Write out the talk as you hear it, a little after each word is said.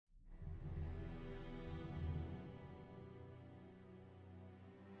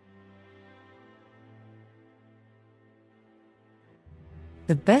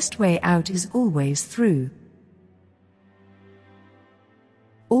The best way out is always through.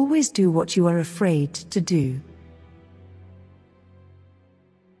 Always do what you are afraid to do.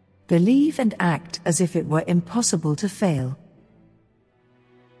 Believe and act as if it were impossible to fail.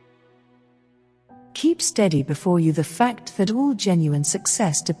 Keep steady before you the fact that all genuine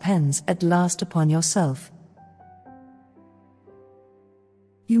success depends at last upon yourself.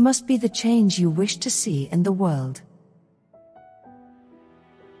 You must be the change you wish to see in the world.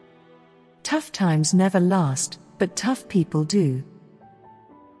 Tough times never last, but tough people do.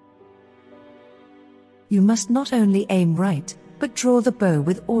 You must not only aim right, but draw the bow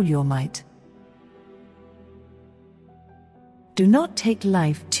with all your might. Do not take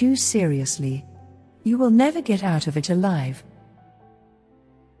life too seriously. You will never get out of it alive.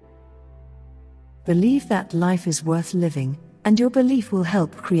 Believe that life is worth living, and your belief will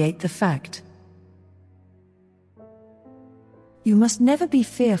help create the fact. You must never be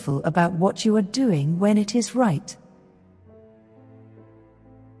fearful about what you are doing when it is right.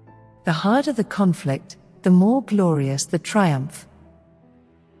 The harder the conflict, the more glorious the triumph.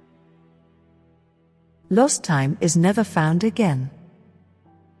 Lost time is never found again.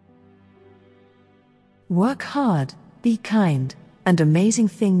 Work hard, be kind, and amazing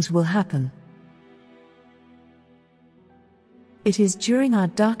things will happen. It is during our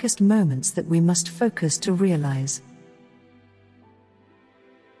darkest moments that we must focus to realize.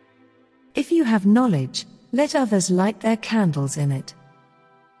 If you have knowledge, let others light their candles in it.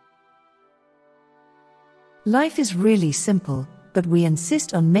 Life is really simple, but we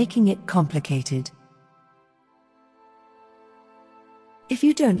insist on making it complicated. If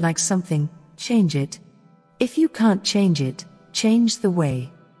you don't like something, change it. If you can't change it, change the way.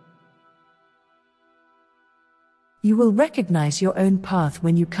 You will recognize your own path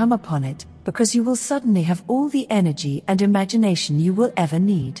when you come upon it, because you will suddenly have all the energy and imagination you will ever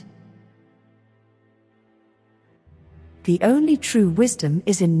need. The only true wisdom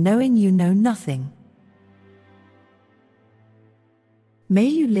is in knowing you know nothing. May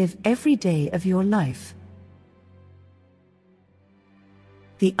you live every day of your life.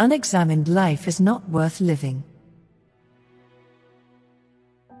 The unexamined life is not worth living.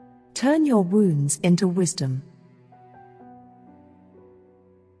 Turn your wounds into wisdom.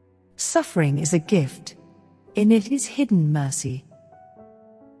 Suffering is a gift. In it is hidden mercy.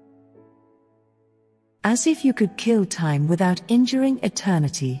 As if you could kill time without injuring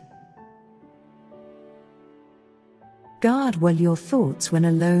eternity. Guard well your thoughts when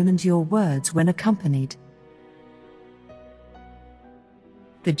alone and your words when accompanied.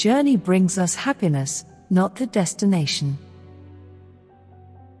 The journey brings us happiness, not the destination.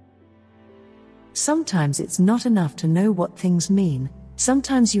 Sometimes it's not enough to know what things mean,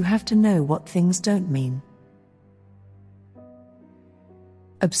 sometimes you have to know what things don't mean.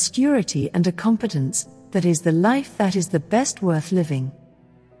 Obscurity and a competence, that is the life that is the best worth living.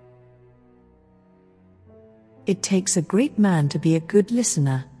 It takes a great man to be a good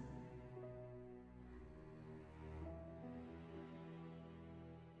listener.